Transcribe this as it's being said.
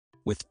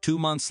With 2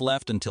 months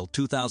left until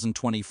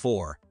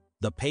 2024,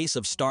 the pace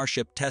of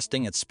Starship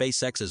testing at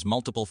SpaceX's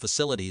multiple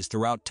facilities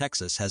throughout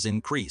Texas has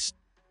increased.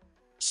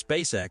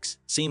 SpaceX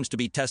seems to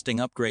be testing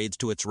upgrades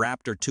to its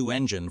Raptor 2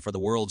 engine for the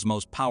world's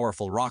most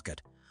powerful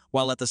rocket,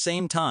 while at the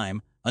same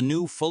time, a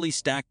new fully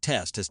stacked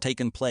test has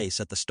taken place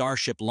at the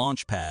Starship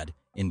launch pad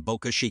in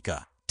Boca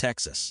Chica,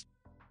 Texas.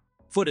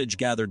 Footage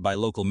gathered by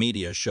local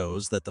media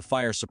shows that the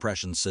fire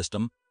suppression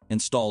system,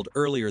 installed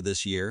earlier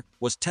this year,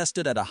 was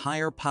tested at a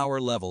higher power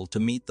level to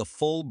meet the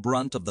full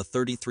brunt of the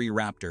 33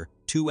 Raptor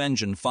 2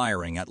 engine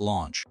firing at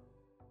launch.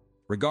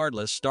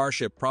 Regardless,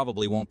 Starship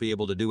probably won't be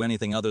able to do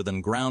anything other than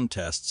ground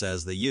tests,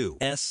 as the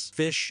U.S.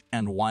 Fish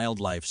and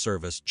Wildlife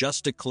Service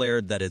just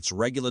declared that its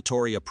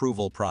regulatory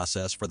approval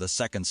process for the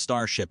second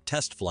Starship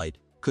test flight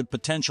could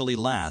potentially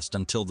last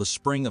until the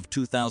spring of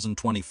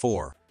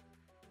 2024.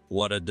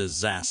 What a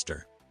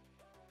disaster.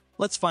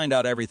 Let's find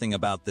out everything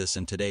about this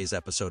in today's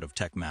episode of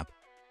Techmap.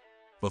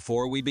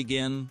 Before we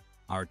begin,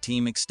 our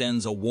team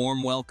extends a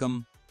warm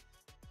welcome.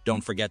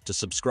 Don't forget to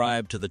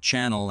subscribe to the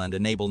channel and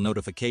enable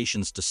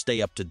notifications to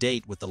stay up to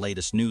date with the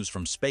latest news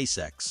from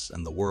SpaceX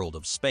and the world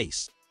of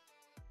space.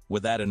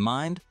 With that in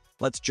mind,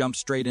 let's jump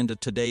straight into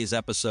today's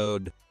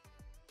episode.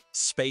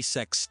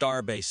 SpaceX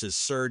Starbase is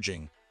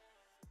surging.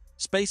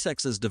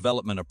 SpaceX's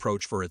development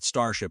approach for its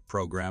Starship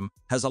program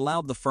has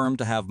allowed the firm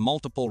to have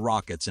multiple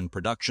rockets in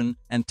production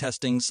and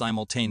testing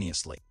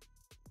simultaneously.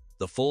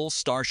 The full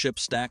Starship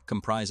stack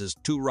comprises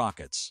 2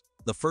 rockets,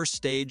 the first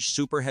stage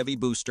Super Heavy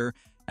booster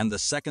and the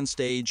second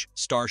stage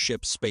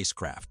Starship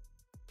spacecraft.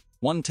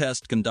 One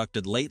test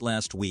conducted late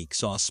last week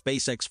saw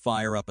SpaceX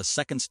fire up a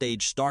second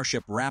stage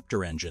Starship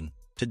Raptor engine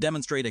to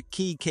demonstrate a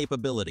key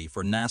capability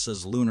for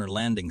NASA's lunar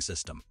landing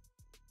system.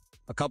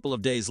 A couple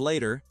of days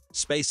later,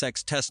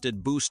 SpaceX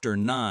tested Booster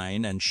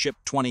 9 and Ship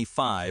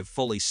 25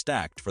 fully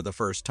stacked for the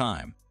first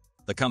time.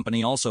 The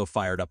company also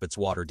fired up its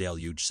water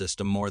deluge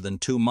system more than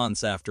 2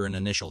 months after an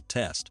initial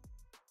test.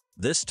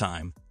 This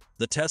time,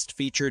 the test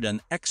featured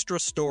an extra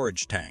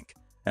storage tank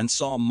and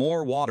saw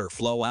more water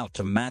flow out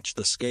to match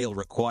the scale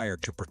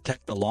required to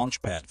protect the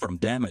launch pad from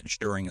damage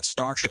during a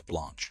Starship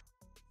launch.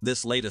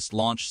 This latest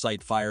launch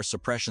site fire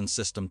suppression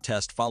system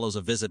test follows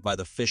a visit by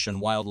the Fish and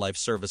Wildlife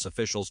Service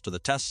officials to the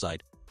test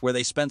site, where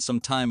they spent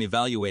some time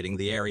evaluating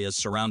the areas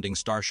surrounding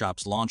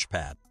Starship's launch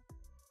pad.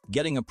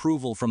 Getting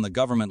approval from the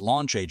government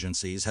launch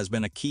agencies has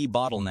been a key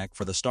bottleneck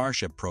for the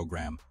Starship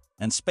program,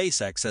 and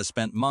SpaceX has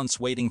spent months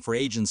waiting for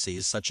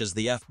agencies such as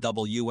the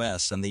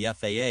FWS and the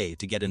FAA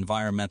to get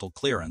environmental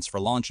clearance for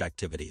launch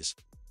activities.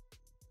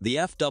 The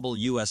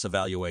FWS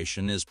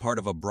evaluation is part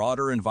of a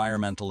broader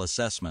environmental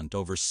assessment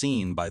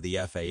overseen by the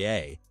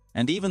FAA,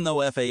 and even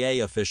though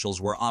FAA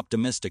officials were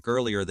optimistic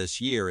earlier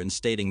this year in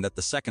stating that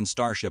the second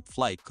Starship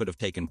flight could have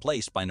taken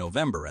place by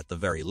November at the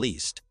very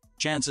least,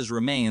 chances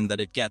remain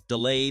that it get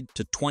delayed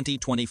to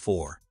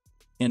 2024.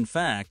 In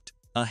fact,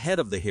 ahead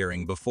of the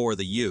hearing before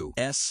the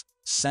U.S.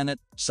 Senate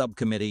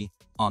Subcommittee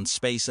on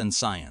Space and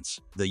Science,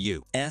 the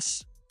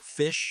U.S.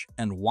 Fish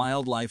and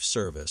Wildlife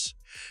Service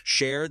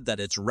shared that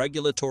its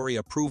regulatory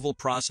approval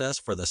process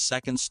for the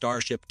second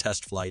Starship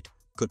test flight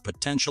could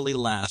potentially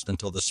last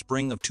until the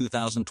spring of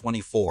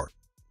 2024.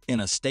 In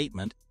a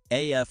statement,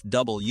 a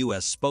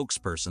FWS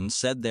spokesperson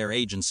said their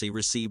agency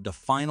received a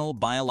final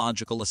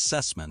biological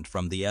assessment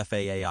from the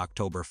FAA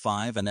October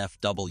 5, and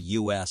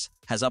FWS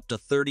has up to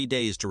 30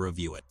 days to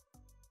review it.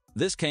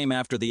 This came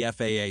after the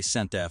FAA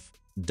sent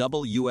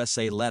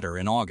FWS a letter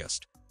in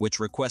August, which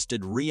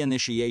requested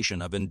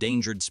reinitiation of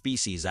Endangered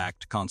Species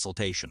Act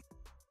consultation.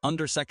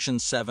 Under Section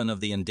 7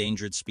 of the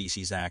Endangered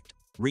Species Act,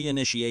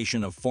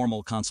 reinitiation of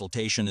formal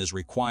consultation is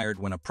required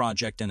when a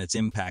project and its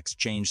impacts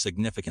change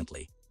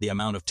significantly, the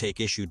amount of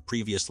take issued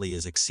previously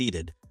is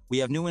exceeded, we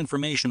have new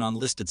information on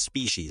listed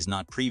species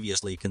not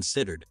previously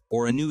considered,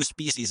 or a new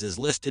species is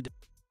listed,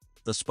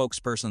 the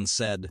spokesperson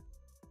said.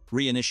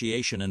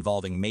 Reinitiation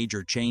involving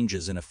major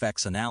changes in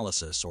effects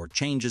analysis or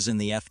changes in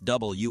the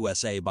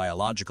FWSA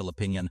biological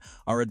opinion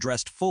are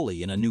addressed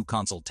fully in a new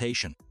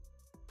consultation.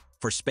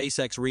 For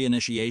SpaceX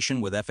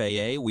reinitiation with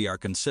FAA, we are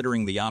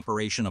considering the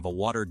operation of a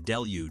water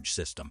deluge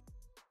system.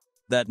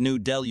 That new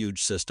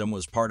deluge system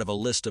was part of a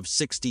list of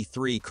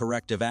 63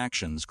 corrective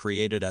actions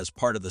created as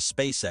part of the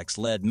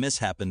SpaceX-led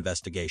mishap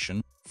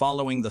investigation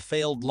following the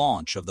failed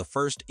launch of the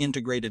first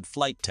integrated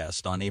flight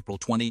test on April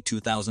 20,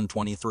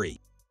 2023.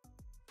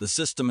 The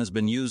system has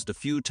been used a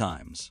few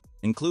times,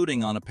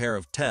 including on a pair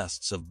of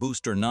tests of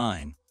Booster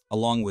 9,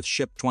 along with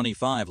Ship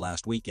 25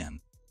 last weekend.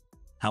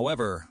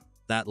 However,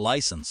 that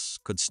license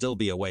could still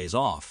be a ways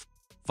off.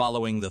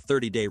 Following the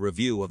 30-day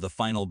review of the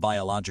final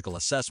biological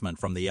assessment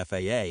from the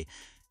FAA,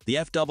 the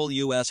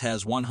FWS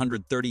has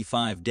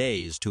 135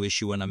 days to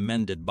issue an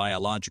amended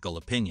biological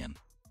opinion.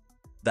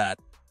 That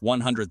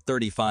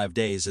 135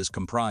 days is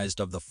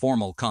comprised of the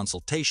formal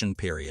consultation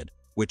period,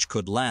 which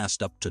could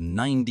last up to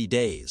 90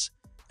 days,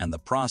 and the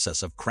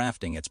process of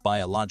crafting its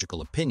biological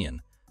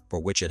opinion,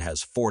 for which it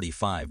has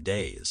 45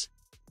 days.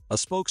 A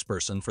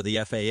spokesperson for the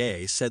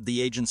FAA said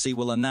the agency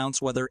will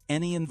announce whether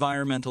any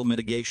environmental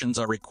mitigations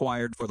are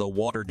required for the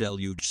water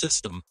deluge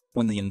system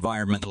when the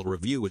environmental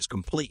review is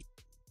complete.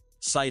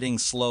 Citing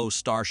slow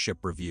Starship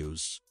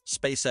reviews,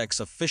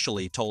 SpaceX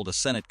officially told a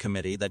Senate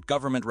committee that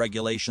government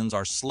regulations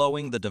are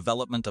slowing the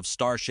development of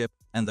Starship,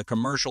 and the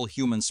commercial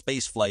human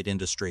spaceflight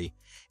industry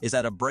is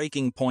at a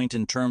breaking point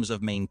in terms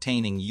of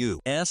maintaining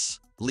U.S.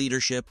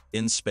 leadership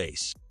in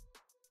space.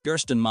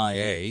 Gersten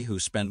Mayer, who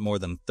spent more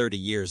than 30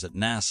 years at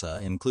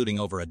NASA, including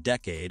over a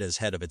decade as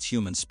head of its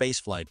human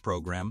spaceflight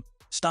program,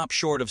 stopped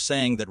short of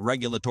saying that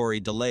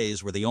regulatory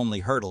delays were the only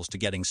hurdles to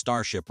getting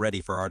Starship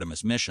ready for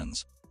Artemis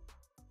missions.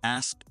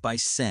 Asked by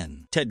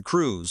Sen. Ted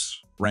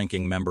Cruz,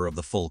 ranking member of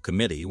the full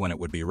committee, when it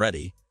would be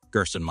ready,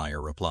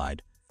 Gerstenmaier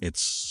replied,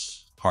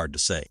 "It's hard to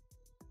say.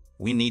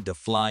 We need to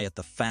fly at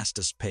the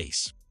fastest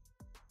pace.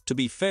 To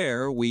be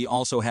fair, we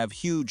also have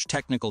huge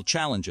technical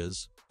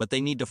challenges, but they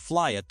need to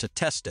fly it to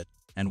test it,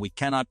 and we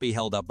cannot be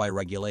held up by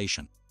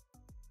regulation."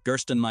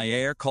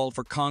 Gerstenmaier called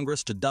for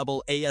Congress to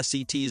double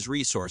ASET's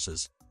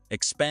resources,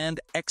 expand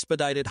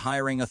expedited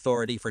hiring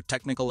authority for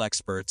technical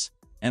experts,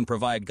 and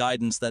provide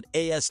guidance that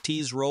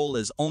AST's role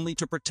is only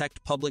to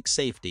protect public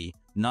safety,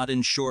 not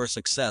ensure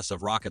success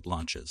of rocket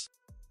launches.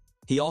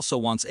 He also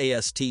wants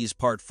AST's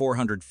Part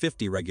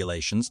 450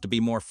 regulations to be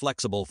more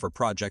flexible for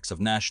projects of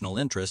national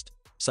interest,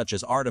 such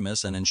as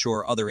Artemis, and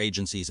ensure other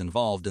agencies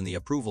involved in the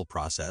approval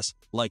process,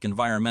 like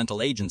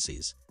environmental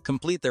agencies,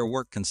 complete their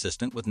work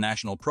consistent with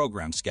national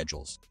program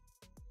schedules.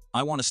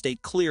 "I want to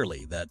state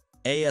clearly that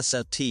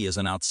AST is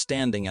an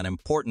outstanding and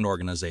important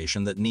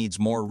organization that needs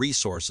more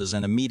resources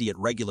and immediate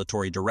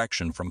regulatory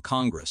direction from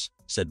Congress,"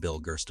 said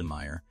Bill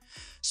Gerstenmaier,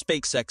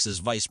 SpaceX's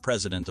Vice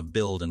President of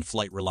Build and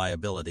Flight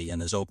Reliability, in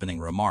his opening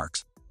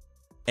remarks.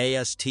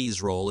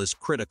 AST's role is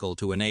critical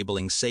to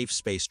enabling safe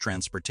space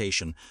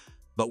transportation,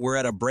 but we're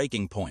at a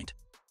breaking point.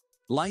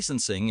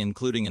 Licensing,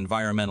 including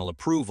environmental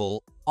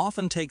approval,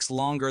 often takes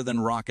longer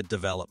than rocket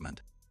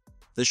development.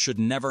 This should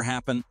never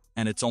happen,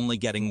 and it's only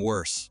getting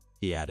worse,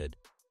 he added.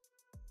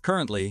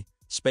 Currently,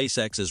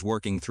 SpaceX is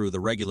working through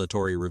the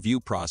regulatory review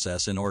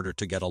process in order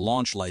to get a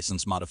launch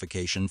license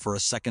modification for a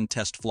second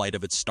test flight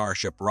of its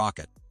Starship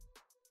rocket.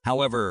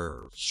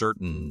 However,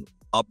 certain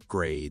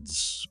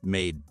upgrades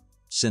made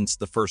since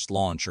the first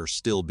launch are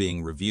still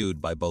being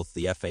reviewed by both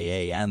the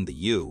FAA and the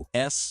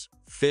U.S.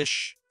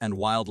 Fish and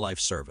Wildlife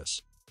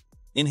Service.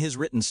 In his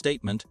written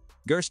statement,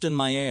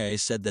 Gerstenmaier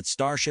said that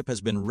Starship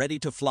has been ready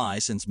to fly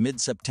since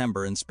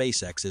mid-September, and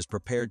SpaceX is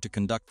prepared to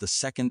conduct the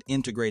second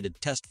integrated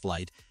test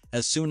flight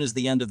as soon as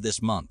the end of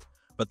this month,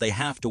 but they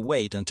have to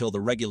wait until the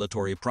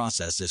regulatory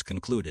process is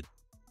concluded.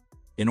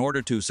 In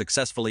order to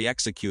successfully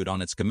execute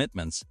on its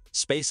commitments,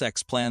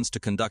 SpaceX plans to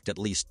conduct at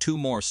least 2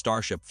 more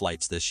Starship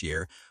flights this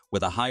year,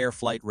 with a higher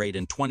flight rate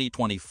in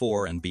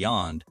 2024 and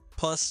beyond,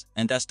 plus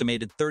an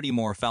estimated 30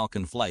 more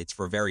Falcon flights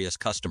for various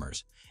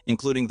customers,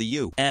 including the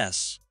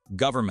U.S.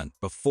 government,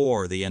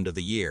 before the end of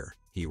the year,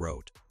 he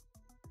wrote.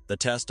 The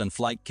test and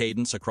flight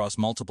cadence across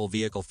multiple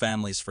vehicle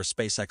families for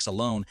SpaceX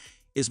alone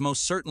is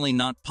most certainly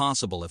not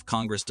possible if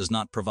Congress does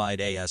not provide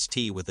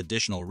AST with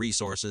additional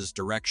resources,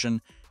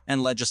 direction,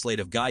 and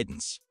legislative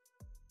guidance.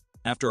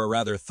 After a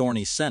rather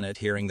thorny Senate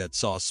hearing that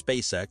saw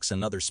SpaceX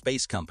and other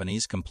space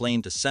companies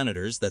complain to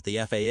senators that the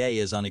FAA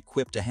is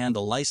unequipped to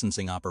handle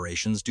licensing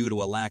operations due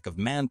to a lack of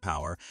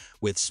manpower,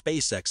 with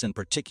SpaceX in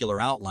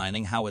particular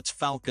outlining how its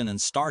Falcon and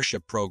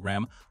Starship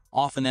program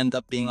often end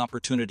up being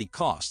opportunity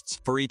costs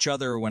for each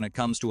other when it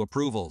comes to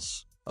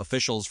approvals.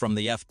 Officials from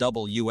the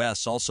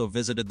FWS also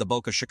visited the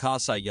Boca Chica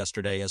site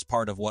yesterday as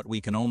part of what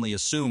we can only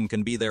assume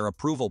can be their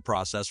approval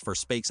process for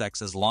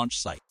SpaceX's launch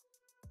site.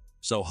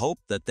 So hope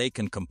that they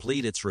can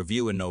complete its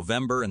review in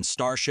November and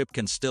Starship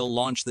can still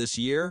launch this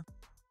year.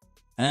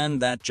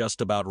 And that just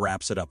about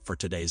wraps it up for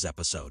today's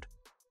episode.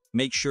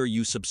 Make sure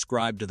you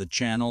subscribe to the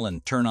channel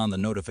and turn on the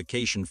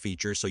notification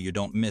feature so you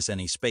don't miss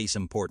any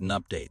space-important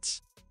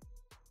updates.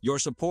 Your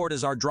support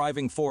is our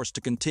driving force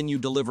to continue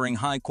delivering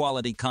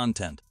high-quality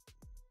content.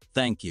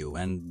 Thank you,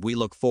 and we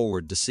look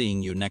forward to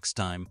seeing you next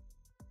time.